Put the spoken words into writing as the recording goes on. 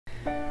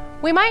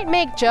We might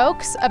make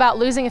jokes about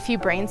losing a few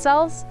brain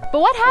cells,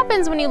 but what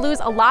happens when you lose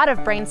a lot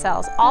of brain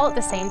cells all at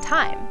the same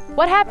time?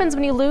 What happens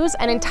when you lose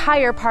an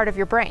entire part of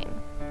your brain?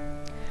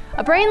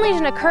 A brain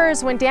lesion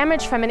occurs when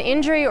damage from an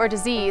injury or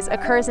disease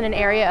occurs in an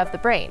area of the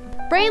brain.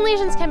 Brain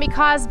lesions can be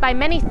caused by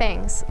many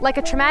things, like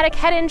a traumatic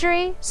head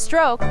injury,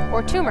 stroke,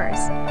 or tumors,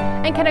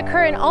 and can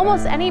occur in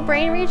almost any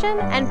brain region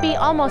and be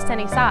almost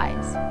any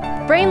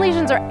size. Brain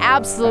lesions are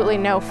absolutely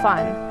no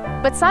fun,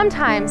 but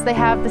sometimes they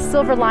have the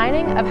silver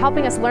lining of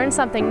helping us learn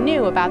something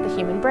new about the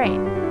human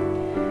brain.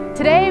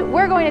 Today,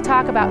 we're going to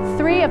talk about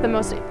 3 of the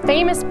most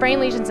famous brain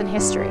lesions in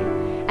history,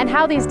 and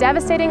how these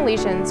devastating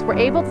lesions were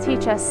able to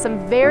teach us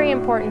some very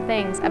important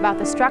things about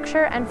the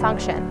structure and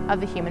function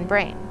of the human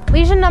brain.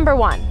 Lesion number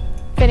 1,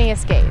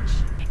 Phineas Gage.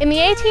 In the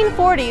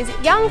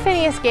 1840s, young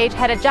Phineas Gage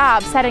had a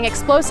job setting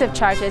explosive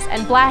charges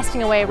and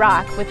blasting away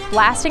rock with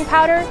blasting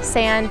powder,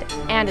 sand,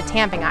 and a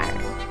tamping iron.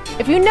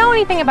 If you know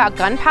anything about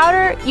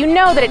gunpowder, you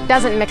know that it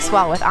doesn't mix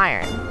well with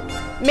iron.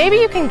 Maybe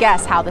you can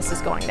guess how this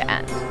is going to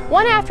end.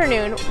 One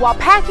afternoon, while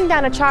packing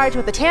down a charge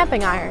with the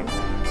tamping iron,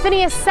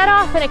 Phineas set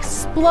off an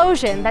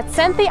explosion that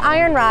sent the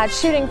iron rod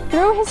shooting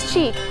through his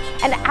cheek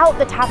and out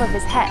the top of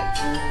his head.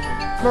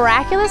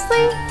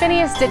 Miraculously,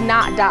 Phineas did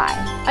not die.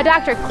 A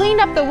doctor cleaned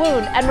up the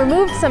wound and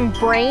removed some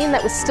brain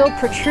that was still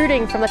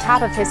protruding from the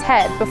top of his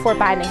head before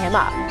binding him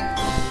up.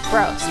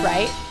 Gross,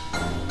 right?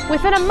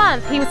 Within a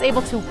month, he was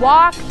able to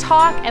walk,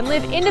 talk, and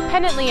live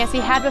independently as he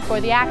had before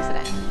the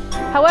accident.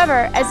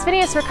 However, as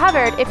Phineas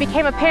recovered, it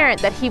became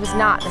apparent that he was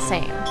not the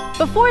same.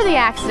 Before the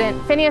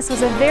accident, Phineas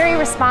was a very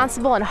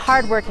responsible and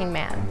hard-working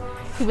man.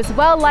 He was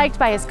well liked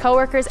by his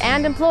coworkers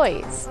and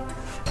employees.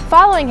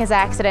 Following his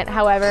accident,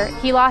 however,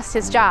 he lost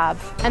his job,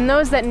 and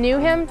those that knew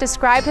him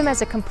described him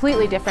as a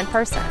completely different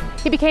person.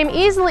 He became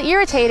easily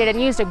irritated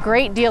and used a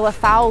great deal of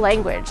foul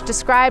language,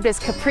 described as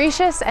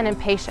capricious and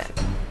impatient.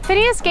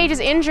 Phineas Gage's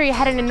injury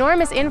had an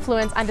enormous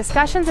influence on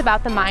discussions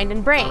about the mind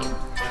and brain.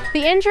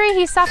 The injury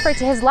he suffered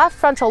to his left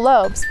frontal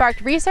lobe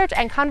sparked research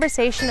and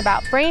conversation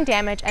about brain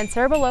damage and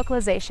cerebral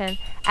localization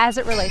as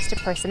it relates to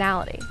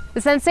personality.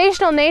 The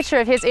sensational nature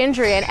of his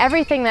injury and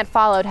everything that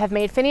followed have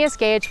made Phineas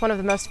Gage one of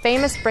the most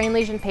famous brain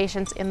lesion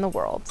patients in the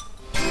world.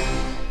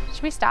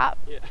 Should we stop?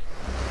 Yeah.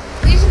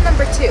 Lesion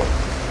number 2,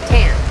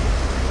 Tan.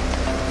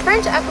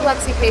 French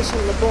epilepsy patient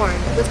Le Borgne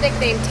was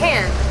nicknamed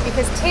Tan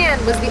because Tan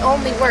was the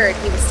only word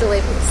he was still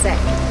able to say.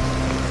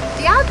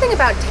 The odd thing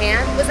about Tan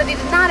was that he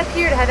did not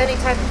appear to have any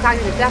type of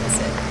cognitive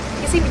deficit.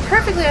 He seemed to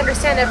perfectly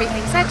understand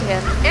everything said to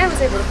him and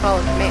was able to follow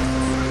commands.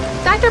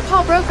 Dr.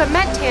 Paul Broca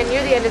met Tan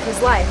near the end of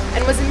his life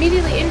and was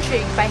immediately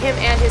intrigued by him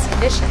and his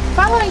condition.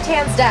 Following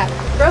Tan's death,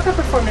 Broca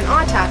performed an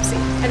autopsy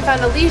and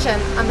found a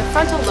lesion on the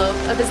frontal lobe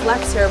of his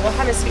left cerebral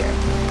hemisphere,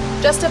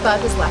 just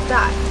above his left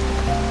eye.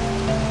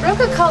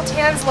 Broca called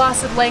Tan's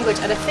loss of language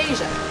an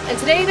aphasia, and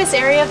today this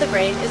area of the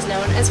brain is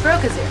known as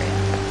Broca's area.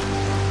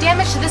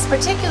 Damage to this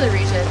particular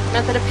region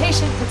meant that a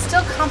patient could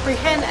still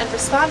comprehend and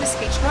respond to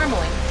speech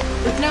normally,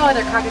 with no other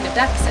cognitive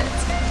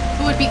deficits,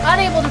 but would be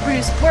unable to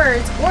produce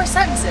words or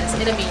sentences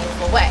in a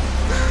meaningful way.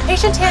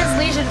 Patient Tan's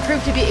lesion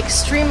proved to be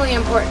extremely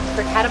important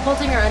for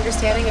catapulting our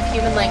understanding of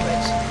human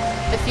language,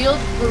 a field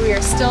where we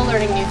are still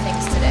learning new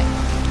things today.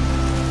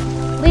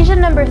 Lesion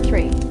number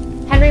 3,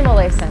 Henry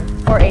Molaison,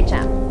 or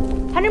HM.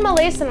 Henry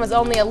Molaison was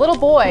only a little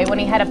boy when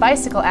he had a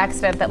bicycle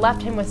accident that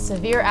left him with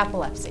severe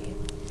epilepsy.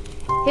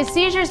 His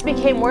seizures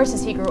became worse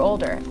as he grew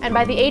older, and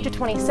by the age of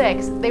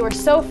 26, they were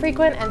so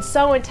frequent and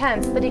so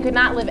intense that he could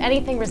not live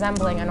anything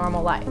resembling a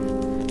normal life.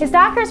 His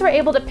doctors were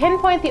able to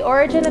pinpoint the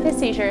origin of his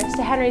seizures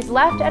to Henry's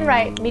left and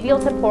right medial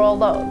temporal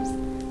lobes,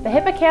 the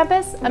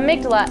hippocampus,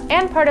 amygdala,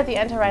 and part of the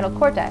entorhinal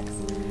cortex,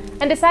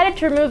 and decided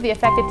to remove the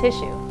affected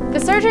tissue. The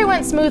surgery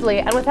went smoothly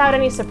and without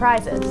any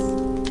surprises,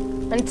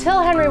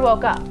 until Henry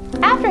woke up.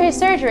 After his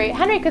surgery,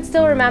 Henry could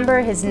still remember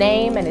his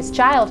name and his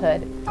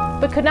childhood,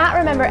 but could not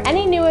remember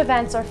any new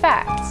events or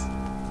facts.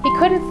 He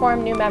couldn't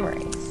form new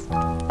memories.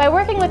 By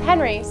working with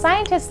Henry,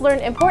 scientists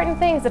learned important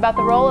things about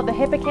the role of the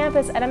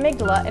hippocampus and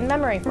amygdala in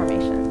memory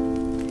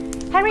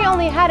formation. Henry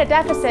only had a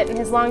deficit in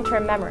his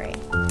long-term memory.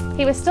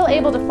 He was still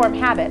able to form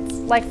habits,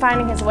 like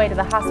finding his way to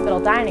the hospital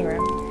dining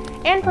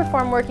room, and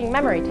perform working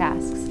memory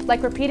tasks,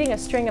 like repeating a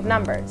string of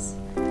numbers.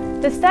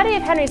 The study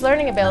of Henry's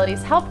learning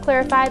abilities helped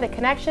clarify the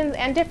connections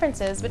and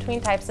differences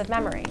between types of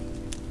memory.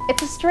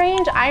 It's a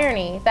strange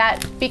irony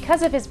that,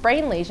 because of his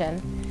brain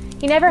lesion,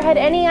 he never had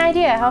any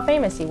idea how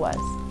famous he was.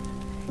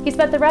 He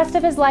spent the rest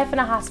of his life in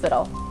a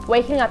hospital,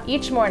 waking up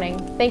each morning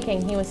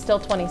thinking he was still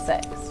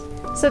 26.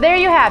 So there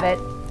you have it,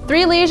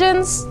 3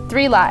 lesions,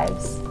 3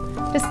 lives.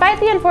 Despite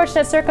the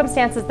unfortunate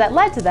circumstances that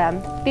led to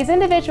them, these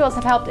individuals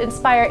have helped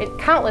inspire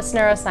countless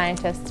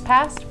neuroscientists,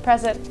 past,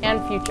 present,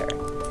 and future.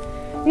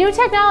 New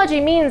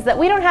technology means that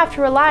we don't have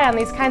to rely on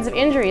these kinds of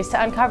injuries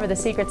to uncover the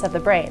secrets of the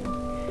brain.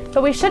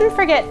 But we shouldn't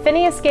forget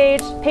Phineas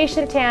Gage,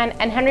 Patient Tan,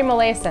 and Henry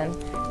Molaison,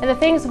 and the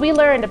things we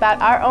learned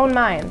about our own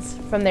minds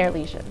from their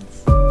lesions.